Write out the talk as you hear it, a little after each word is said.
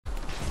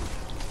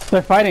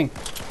They're fighting.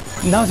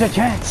 Now's your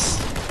chance.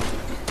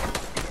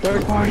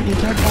 Third party,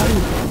 third party.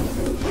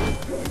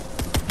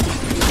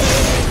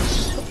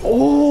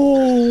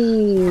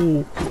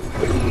 Oh!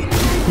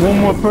 One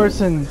more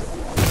person.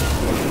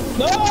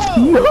 No!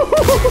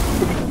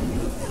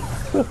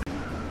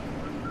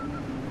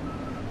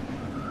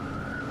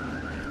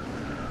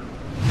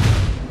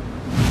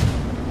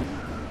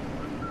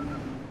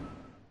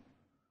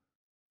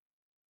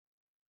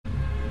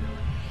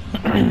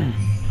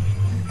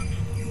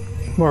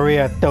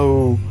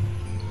 Moriato.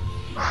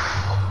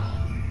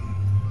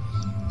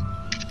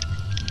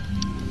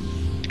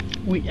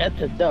 We at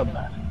the Dub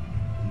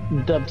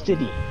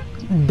City.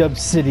 Dub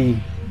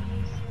City.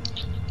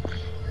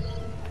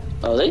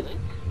 Oh, they?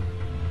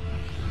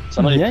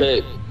 Somebody Yeah.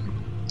 pick.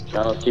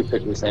 I don't keep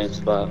picking the same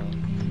spot.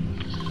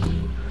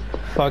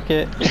 Fuck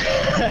it.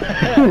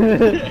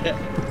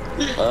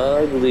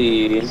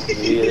 Ugly. You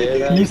hear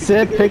that? You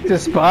said pick the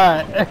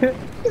spot.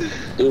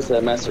 Dude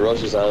said Master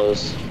Roche's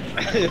house.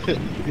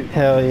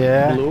 Hell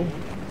yeah. Blue.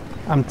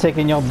 I'm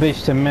taking your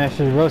bitch to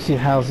Master Rossi's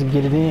house and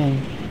get it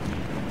in.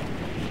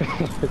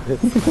 The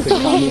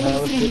commie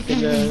house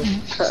looking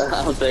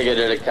I'm taking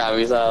her to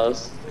Kami's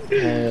house.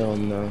 Hell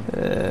no.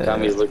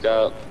 Kami's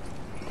lookout.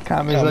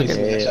 Kami's looking.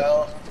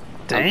 Yeah.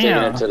 I'm taking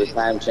her Damn. to the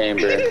time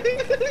chamber.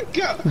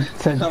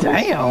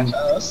 Damn.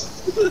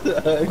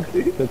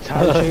 The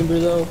time chamber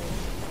though?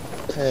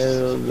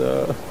 Hell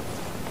no.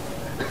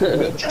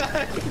 The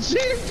time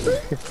chamber.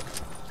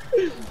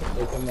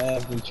 Looking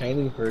ass been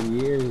training for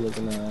years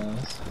looking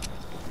ass.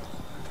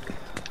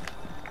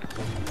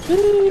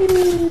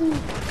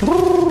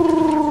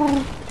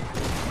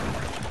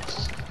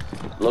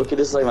 Loki,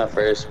 this is like my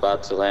first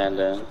spot to land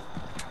in.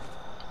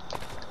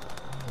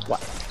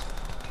 What?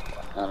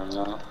 I don't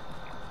know.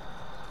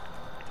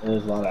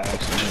 There's a lot of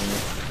action here.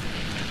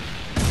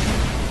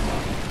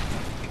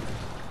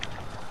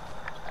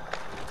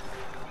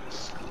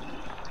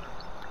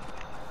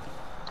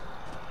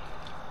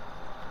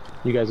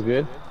 You guys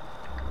good?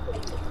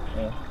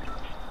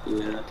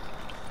 Yeah.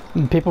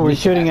 People were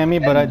shooting at me,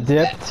 but I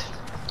dipped.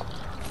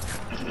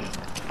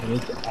 We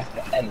need to act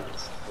the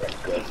enemies. Very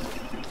good.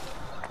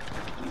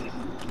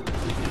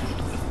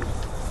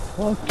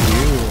 Fuck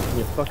you.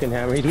 Your fucking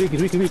hammer. He's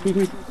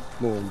weak.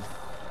 Boom.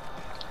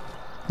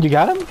 You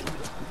got him?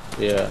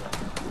 Yeah.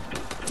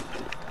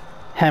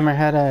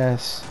 Hammerhead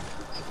ass.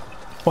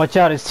 Watch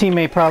out, his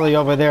teammate probably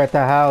over there at the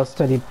house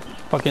that he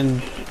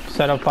fucking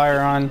set a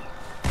fire on.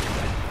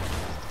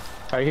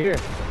 Right here.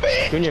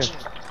 Junior.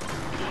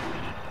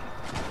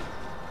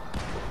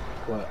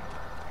 What?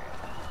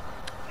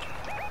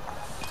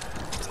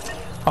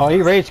 Oh,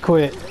 he rage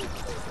quit.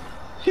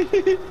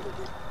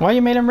 Why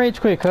you made him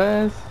rage quit,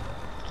 cuz?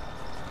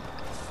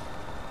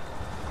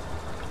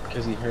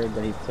 Because he heard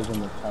that he took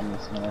him to come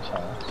and smash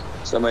house.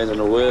 Somebody's in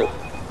the whip.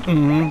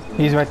 Mm-hmm.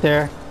 He's right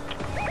there.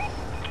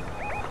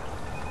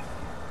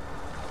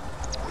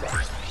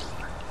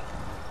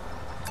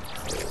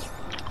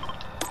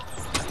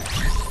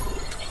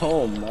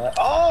 Oh my.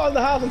 Oh, on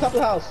the house, on top of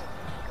the house.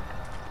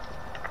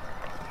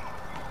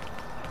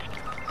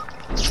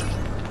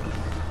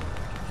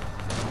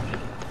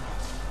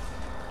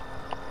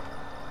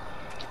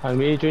 On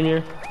me,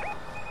 Junior.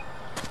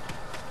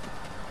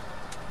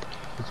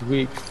 It's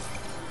weak.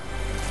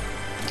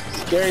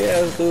 Scary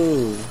ass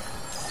dude.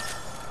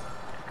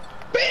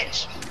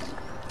 Bitch!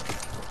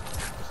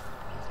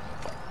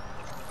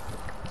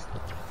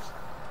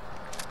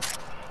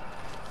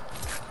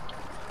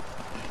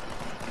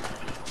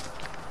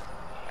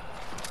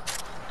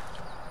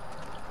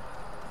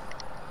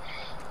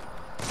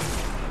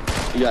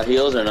 You got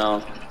heals or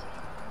no?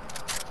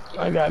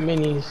 I got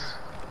minis.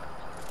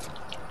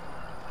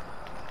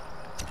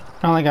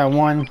 I only got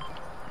one.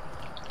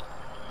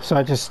 So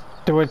I just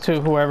threw it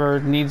to whoever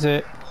needs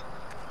it.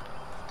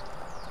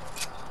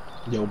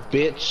 Yo,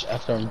 bitch,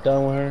 after I'm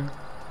done with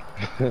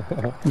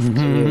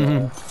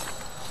her.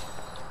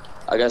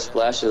 I got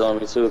splashes on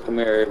me too. Come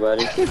here,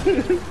 everybody.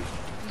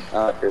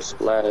 I like your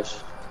splash.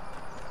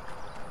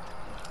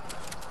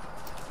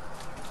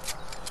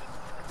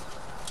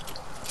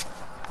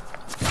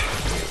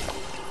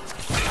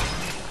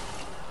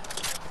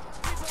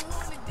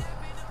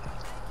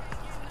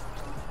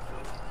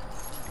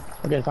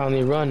 I can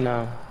finally run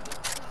now.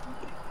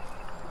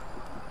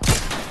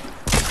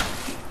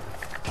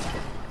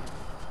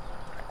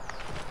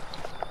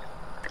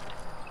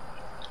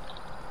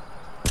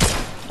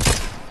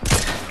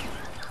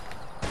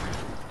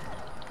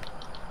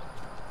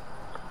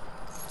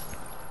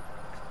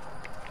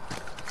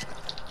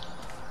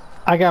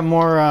 I got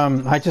more,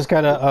 I just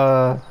got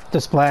the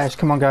splash.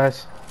 Come on,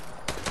 guys.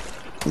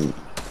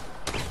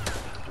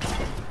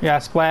 Yeah,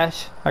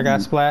 splash. I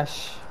got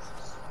splash.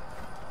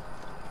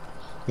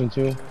 Me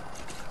too.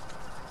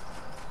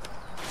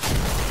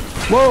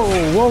 Whoa,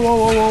 whoa, whoa,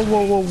 whoa,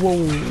 whoa, whoa, whoa,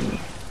 whoa.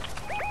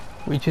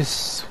 We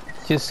just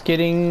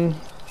getting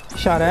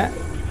shot at.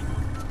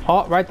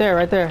 Oh, right there,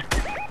 right there.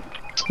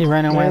 He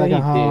ran away like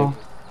a hog.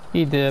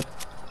 He dipped.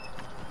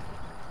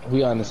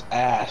 We on his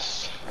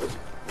ass.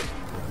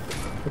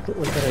 Look at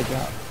what I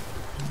got.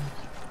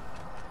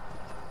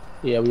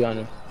 Yeah, we on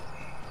him.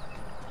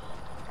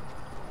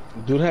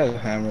 Dude has a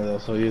hammer though,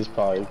 so he's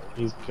kind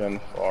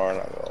of far.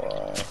 Not gonna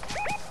lie.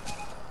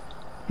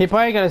 He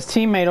probably got his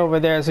teammate over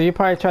there, so he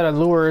probably try to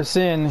lure us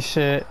in and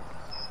shit.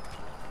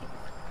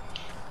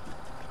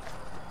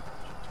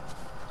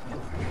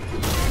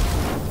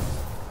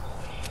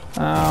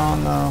 Oh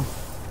no.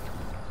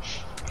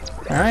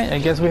 Alright, I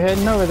guess we're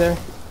heading over there.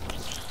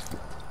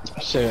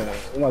 Shit,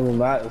 I'm not gonna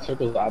lie, the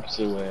circle's the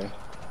opposite way.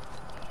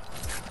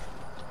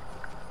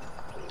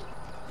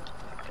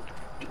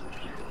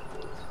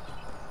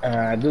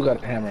 I do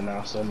got a hammer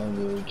now, so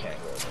maybe we can't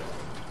go there.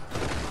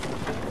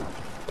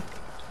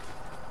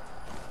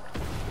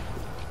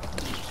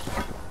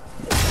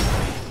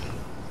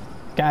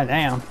 God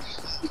damn.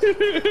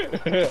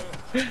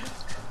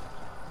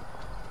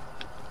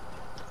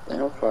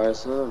 Damn, fire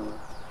so.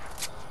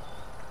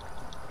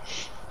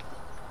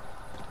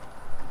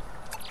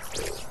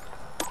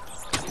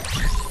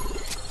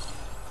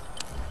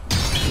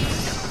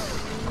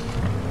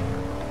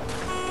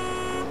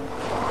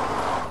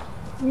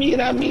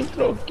 Mira mi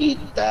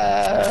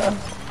troquita.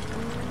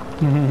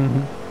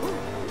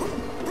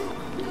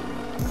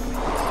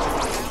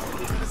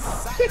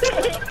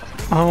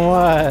 On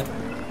what?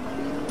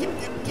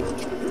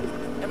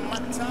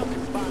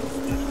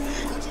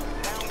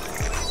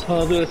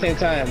 Oh, do it at the same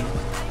time.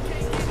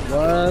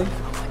 1,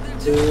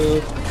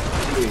 2,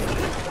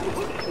 3.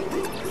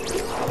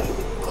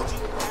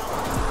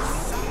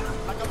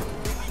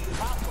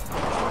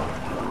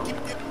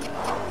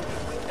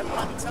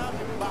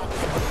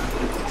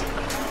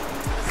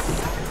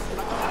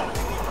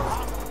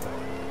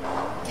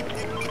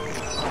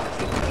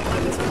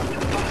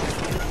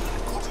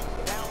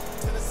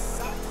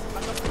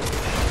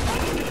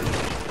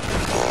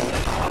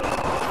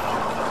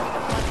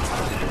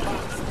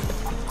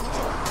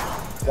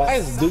 Why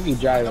is Doogie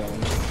driving?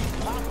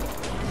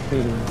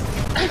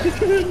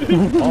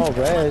 Oh,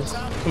 res.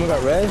 Someone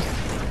got res?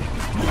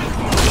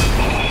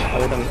 Oh,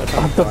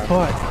 What the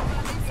fuck?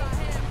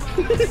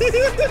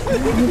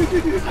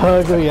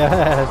 Ugly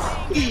ass.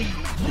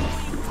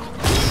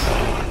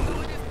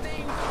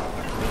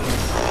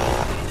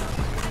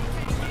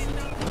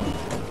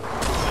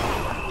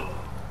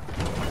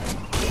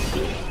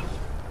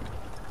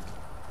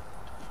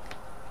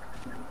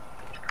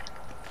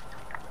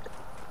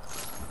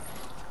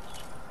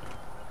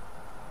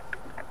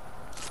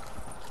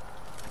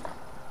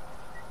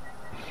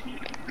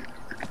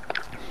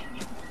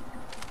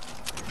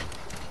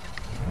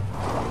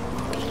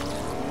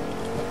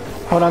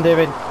 Hold on,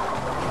 David.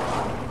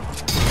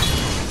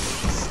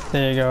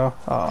 There you go.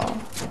 Oh.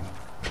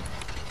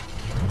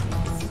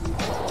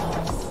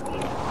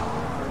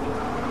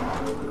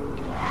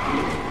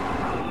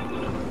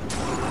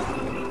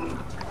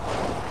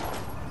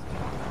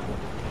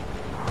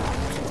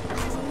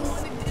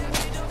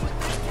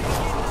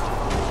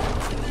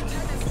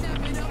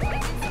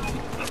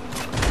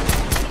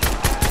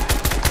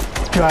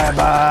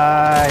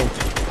 Drive-by.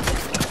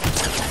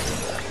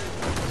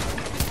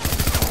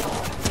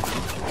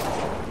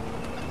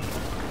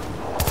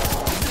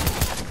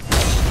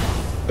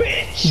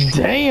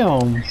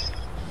 Damn!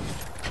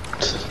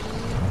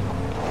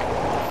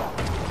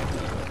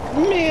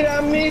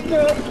 Mira mi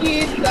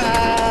troquita.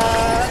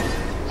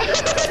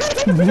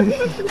 Mira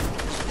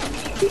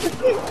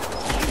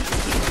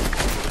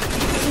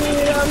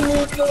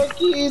mi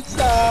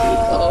troquita.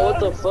 Oh, what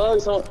the fuck?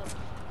 Someone...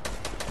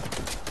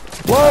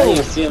 I Whoa! didn't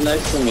even see him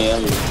next to me.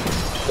 I'm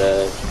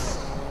dead.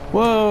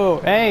 Whoa!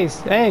 Hey,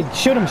 hey!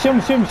 Shoot him! Shoot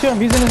him! Shoot him! Shoot him!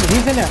 He's in!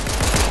 He's in there!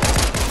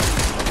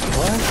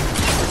 What?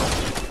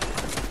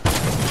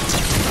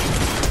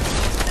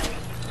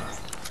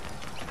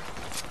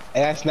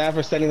 Hey, that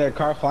sniper setting their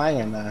car flying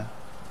in there.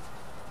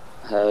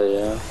 Hell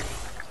yeah.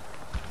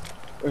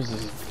 Where's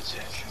this bitch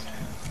at?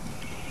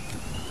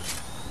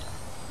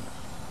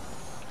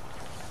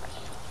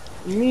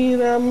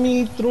 Mira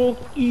mi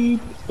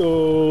troquito.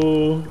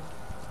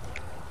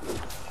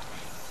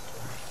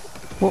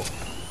 Whoa.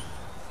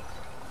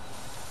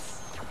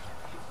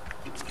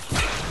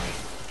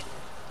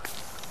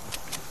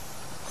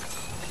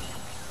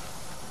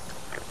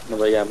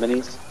 Nobody got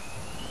minis?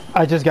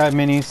 I just got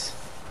minis.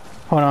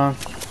 Hold on.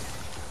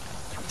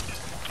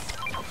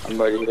 I'm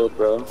ready to go,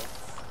 bro.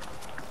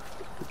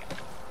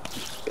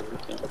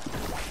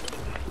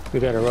 We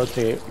gotta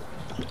rotate.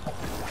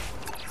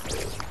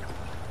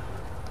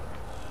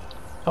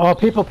 Oh,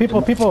 people!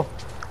 People! People!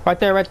 Right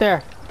there! Right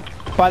there!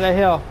 By that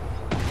hill!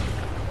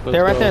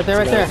 They're right there! They're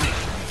right there!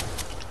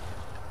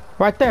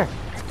 Right there!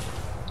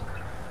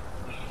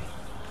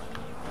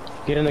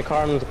 Get in the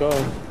car and let's go.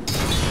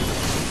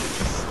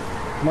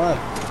 Come on.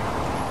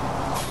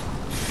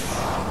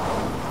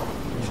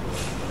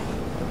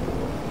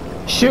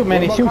 Shoot,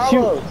 Manny! Shoot!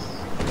 Shoot!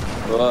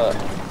 What?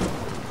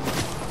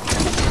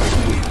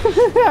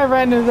 I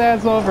ran his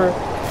ass over.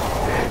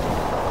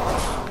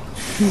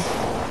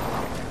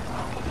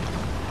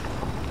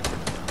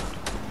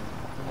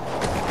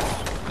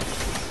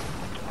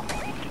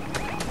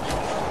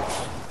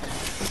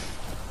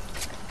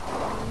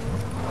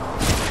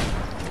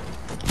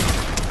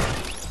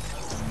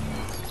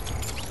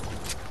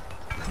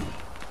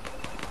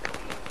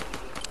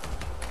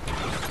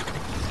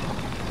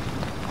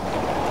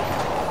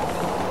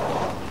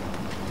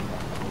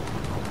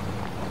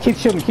 Keep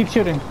shooting, keep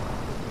shooting.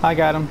 I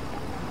got him.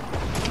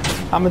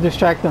 I'm gonna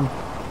distract him.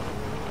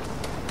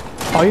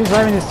 Oh, he's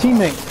driving his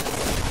teammate.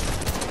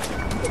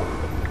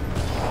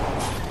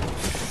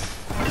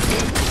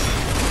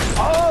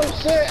 Oh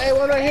shit! Hey,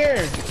 one right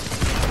here.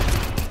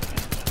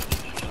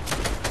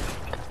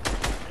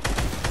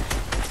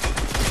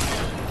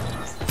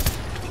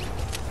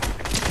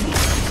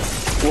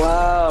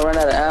 Wow, ran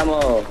out of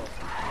ammo.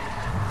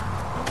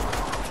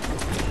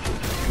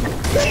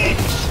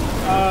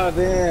 Oh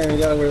damn! You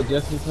got away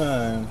just in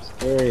time.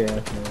 Scary ass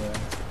man.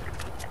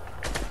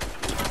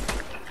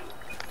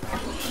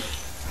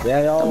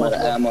 Yeah, y'all I'm out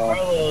of ammo.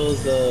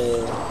 those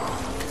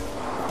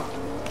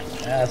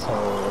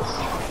assholes.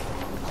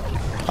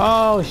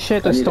 Oh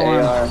shit, the I need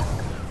storm. AR.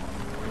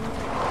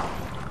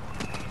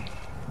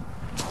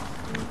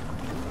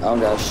 I don't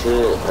got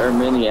shit. Or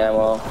mini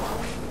ammo.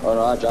 Oh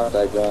no, I dropped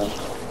that gun.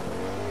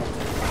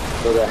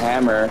 For the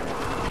hammer.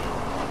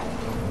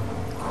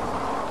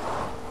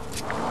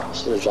 I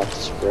should have dropped the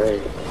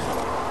spray.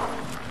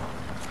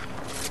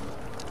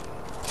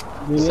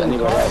 Does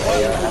anybody have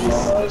AR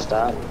ammo?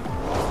 Stop.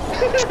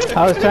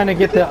 I was trying to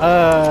get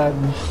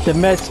the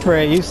med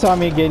spray. You saw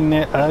me getting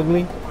it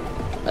ugly.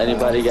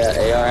 Anybody got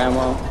AR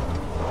ammo?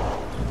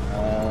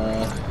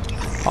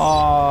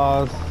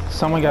 Oh,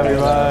 someone got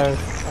revived.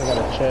 I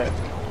gotta check.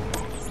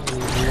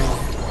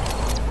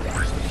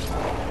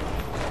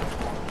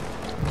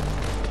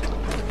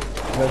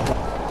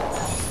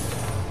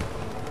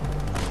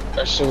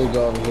 Or should we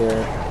go over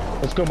here?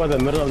 Let's go by the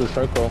middle of the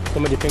circle.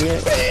 Somebody ping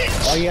it.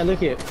 Oh yeah,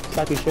 look it.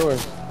 Sappy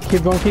Shores.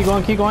 Keep going, keep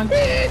going, keep going.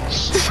 Hey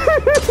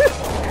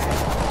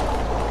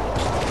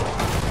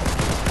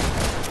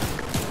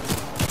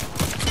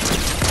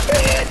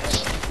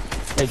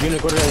Junior,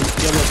 go to the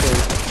yellow thing.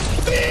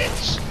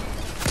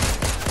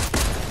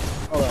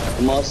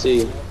 Come on, see.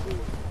 You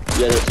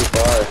got it too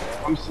far.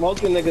 I'm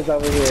smoking niggas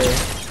over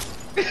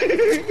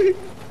here.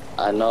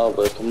 I know,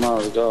 but come on,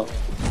 let's go.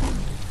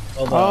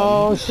 Hold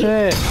Oh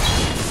shit.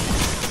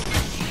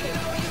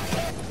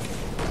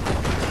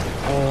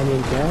 Oh, I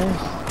mean gas.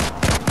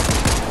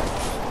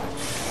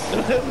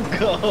 Let's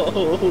go.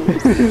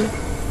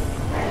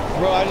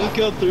 Bro, I just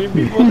killed 3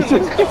 people in the car.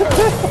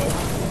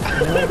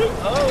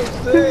 Oh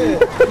shit.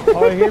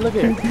 Oh, here, look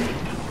it.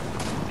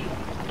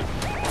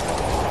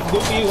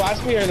 Dookie, you watch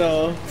me or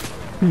no?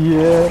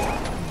 Yeah.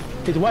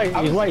 He's white.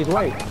 He's white. He's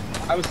white.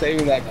 I'm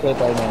saving that clip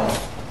right now.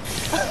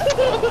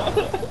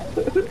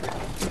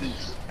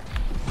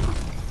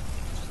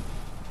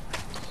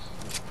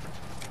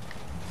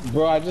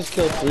 Bro, I just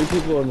killed 3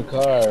 people in the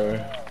car.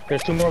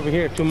 There's 2 more over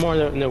here. 2 more.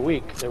 They're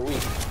weak. They're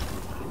weak.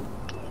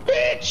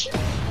 Bitch!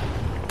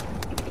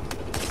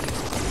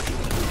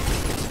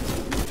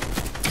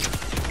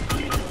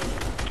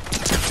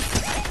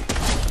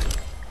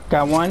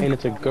 Got one. And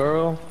it's a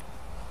girl.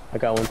 I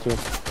got one too.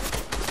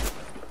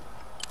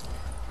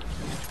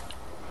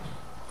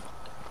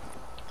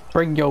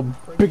 Bring your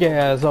big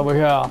ass over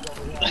here.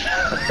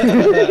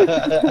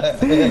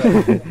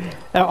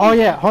 Oh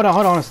yeah, hold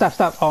on,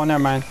 stop. Oh,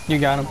 never mind. You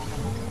got him.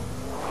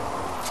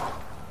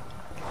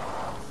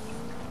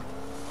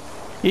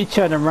 He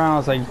turned around, I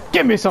was like,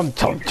 give me some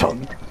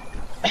tum-tum.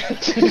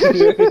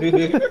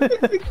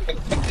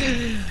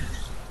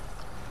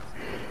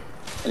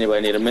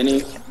 Anybody need a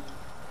mini?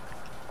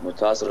 I'm gonna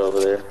toss it over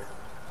there.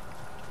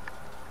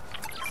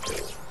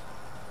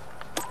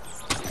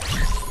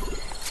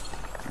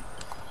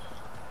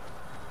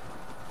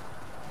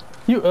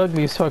 You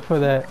ugly as fuck for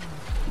that.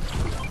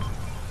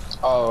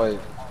 Oh, wait.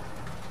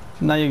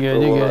 No, you're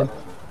good, you're good.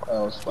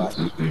 Oh, splash.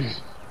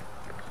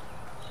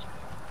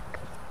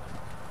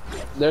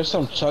 There's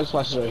some chug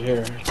splashes right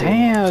here.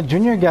 Damn,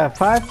 Junior got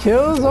 5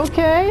 kills?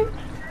 Okay.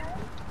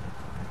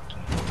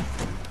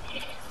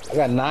 I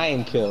got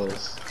 9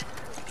 kills.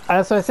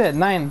 That's what I said,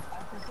 9.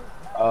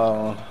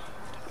 Oh.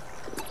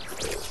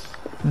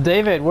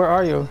 David, where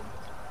are you?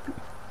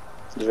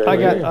 He's right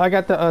here. I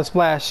got the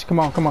splash. Come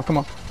on.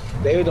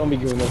 David don't be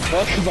giving a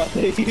fuck about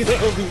that. He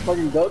don't be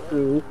fucking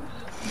Goku.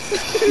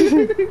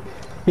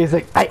 He's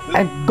like,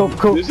 I'm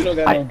Goku. This shit don't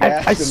got no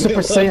gas I in Super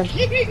it. Saiyan.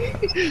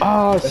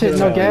 Oh shit,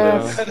 no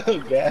gas. No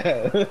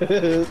gas.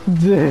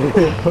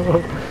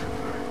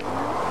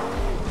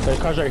 There's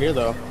cars right here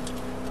though.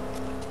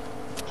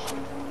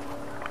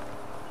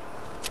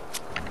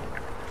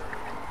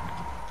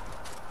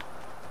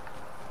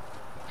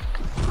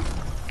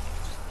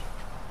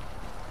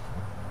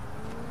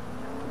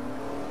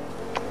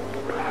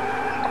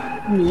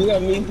 Mira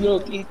mi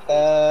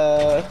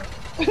troquita.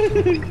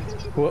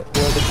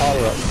 Where's the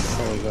power up?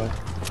 There we go.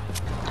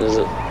 There's a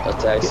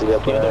taxi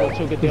up Get the other one ahead.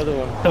 too. Get the other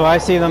one. Oh, I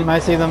see them.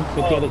 Get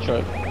the other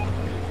truck.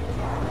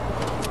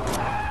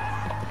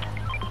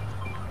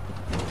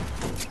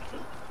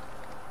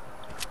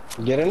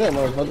 Get in there,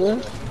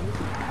 motherfucker.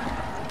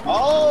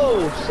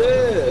 Oh,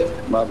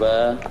 shit. My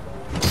bad.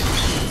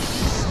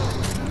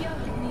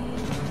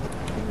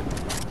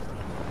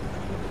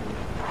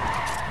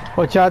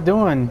 What y'all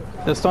doing?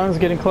 The storm's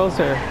getting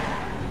closer.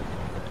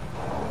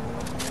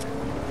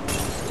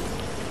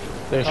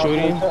 They're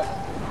shooting.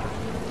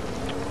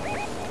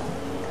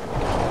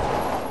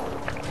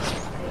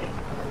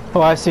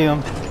 Oh, I see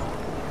them.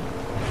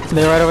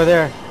 They're right over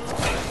there.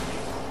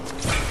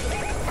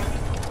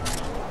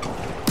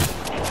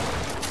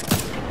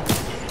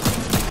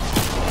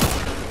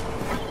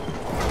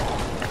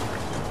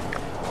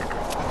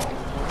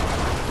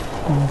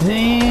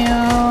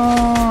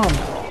 Damn!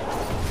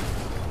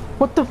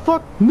 What the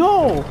fuck?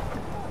 No!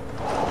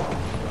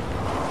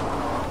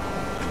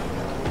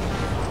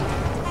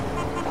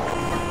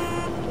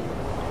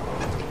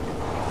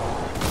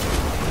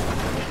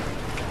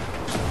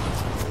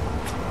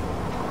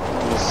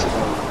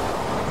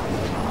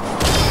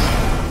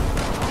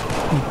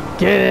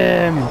 Get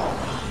him!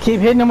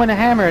 Keep hitting him with a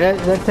hammer.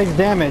 That takes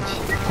damage.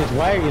 He's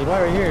white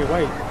right here, he's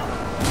white.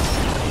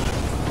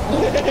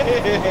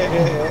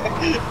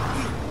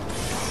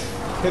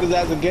 Hit his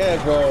ass again,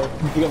 bro.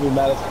 He gonna be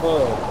mad as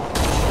fuck.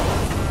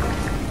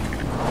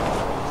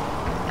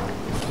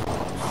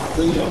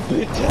 Bring your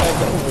bitch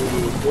ass over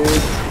here,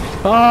 bitch.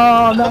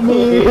 Oh, not me!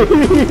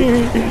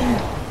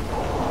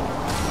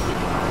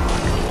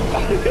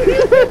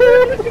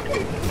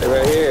 They're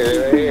right here,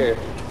 they're right here.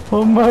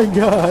 Oh my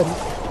god.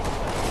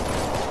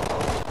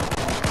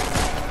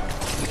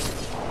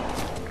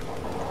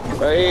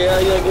 Right here, how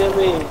you gonna get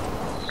me?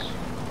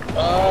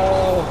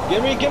 Oh,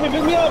 pick me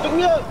up!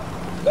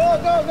 Go!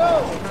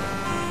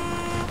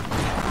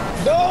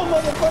 Go,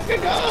 motherfucker,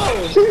 go!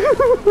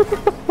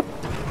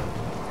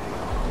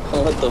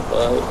 What the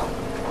fuck?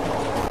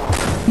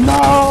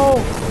 No!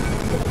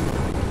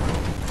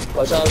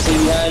 Watch out, see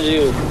behind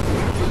you.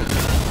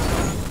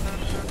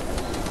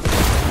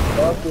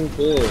 Fucking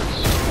bitch.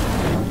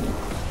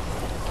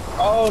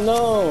 Oh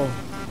no!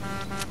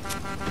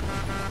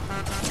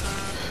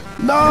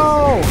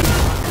 No!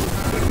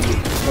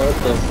 What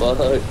the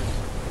fuck?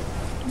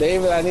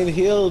 David, I need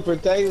heals.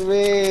 Protect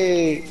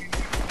me.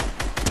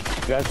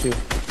 Got you.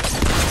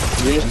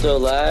 You still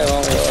alive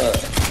on what?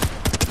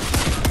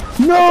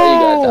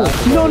 No!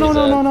 No,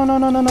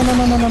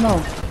 No.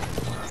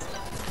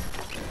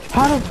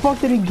 How the fuck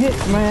did he get,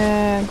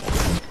 man?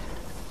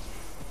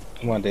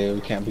 Come on, David.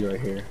 We can't be right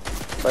here.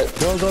 Right.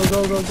 Go.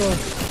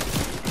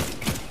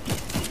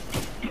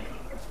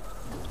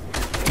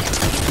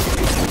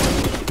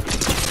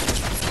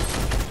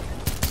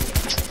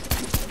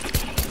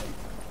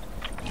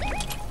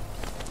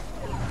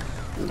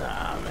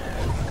 Nah,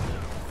 man.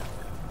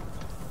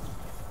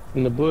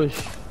 In the bush.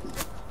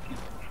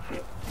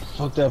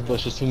 Fuck that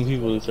bush. There's too many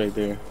people that's right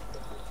there.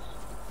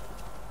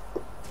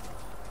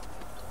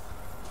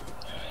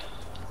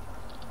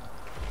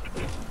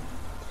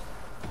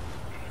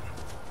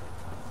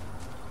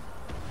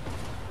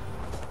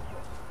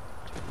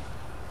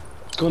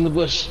 Go in the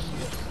bush.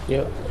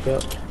 Yep.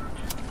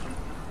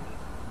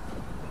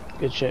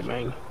 Good shit,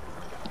 man.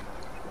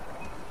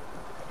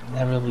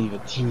 Never leave a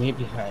teammate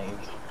behind.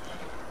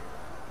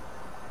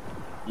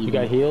 You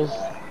got heals?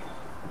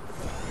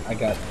 I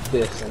got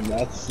this, and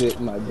that's it,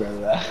 my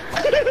brother.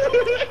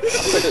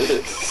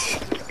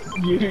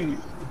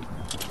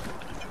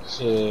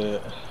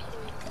 Shit.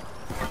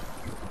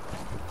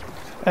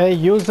 Hey,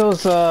 use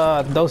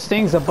those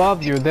things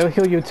above you. They'll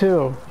heal you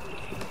too.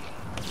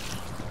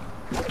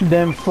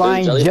 Them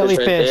flying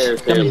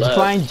jellyfish. Them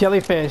flying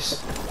jellyfish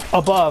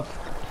above.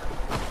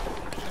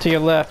 To your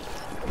left.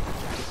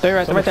 They're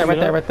right there.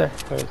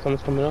 Alright,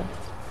 someone's coming up.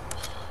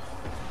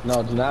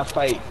 No, do not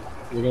fight.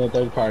 You're gonna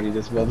third party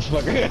this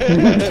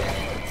motherfucker.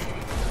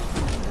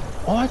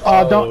 What?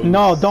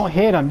 Oh, don't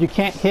hit them. You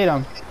can't hit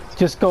them.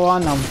 Just go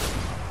on them.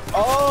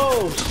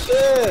 Oh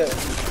shit!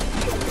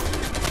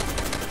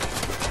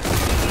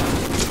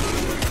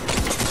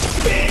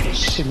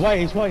 Bitch! He's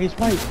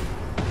white.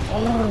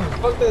 Oh,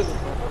 fuck this.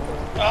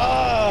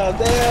 Ah,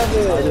 damn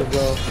it. I just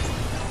go.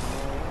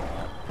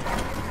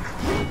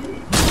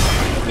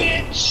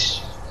 Bitch!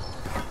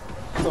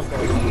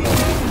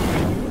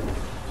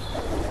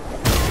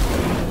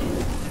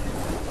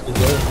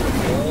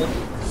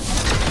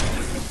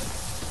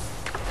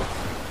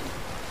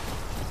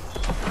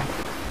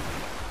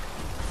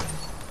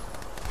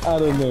 I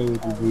don't know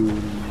what to do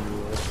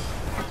anymore.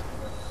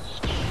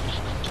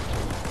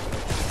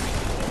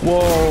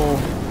 Whoa.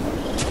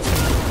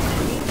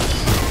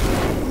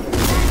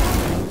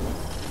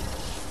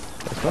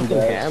 Fucking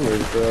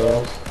hammers,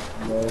 bro.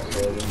 No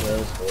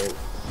sweat.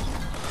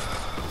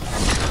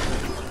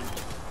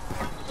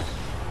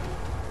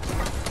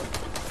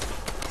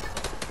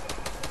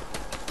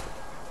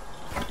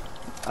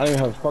 I don't even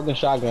have a fucking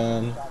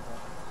shotgun.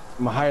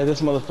 I'm gonna hire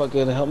this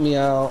motherfucker to help me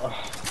out.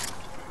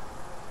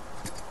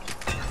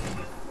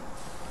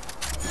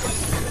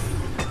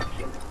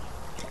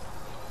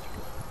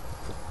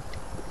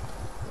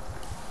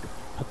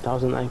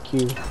 1,000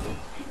 IQ.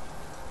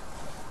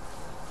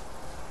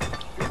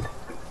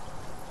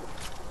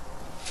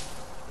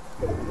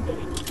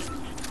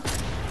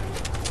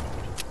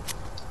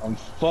 I'm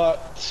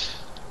fucked.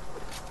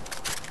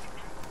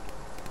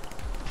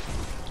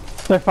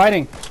 They're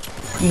fighting.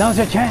 Now's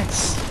your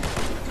chance.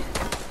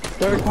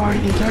 Third party.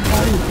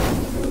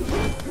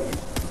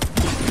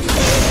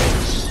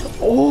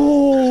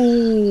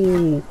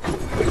 Oh!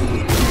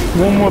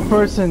 One more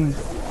person.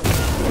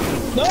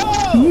 No!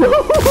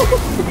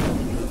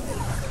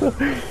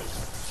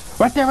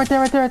 Right there, right there,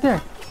 right there, right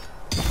there.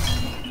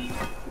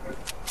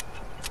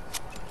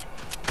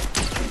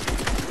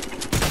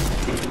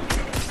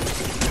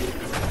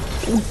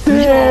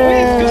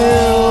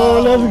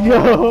 Damn, let's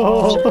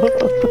go.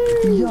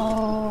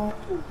 Yo.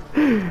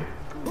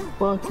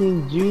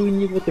 Fucking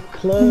Junior with the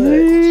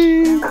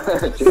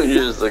clutch.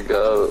 Junior's the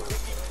goat.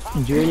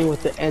 Junior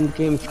with the end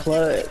game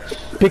clutch.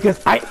 Because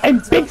I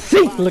am Big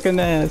C. Looking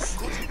ass.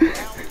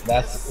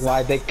 That's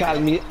why they call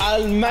me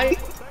Almighty.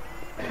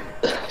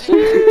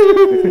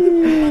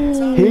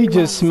 He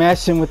just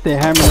smashed him with the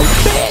hammer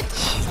like,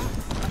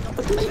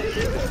 bitch.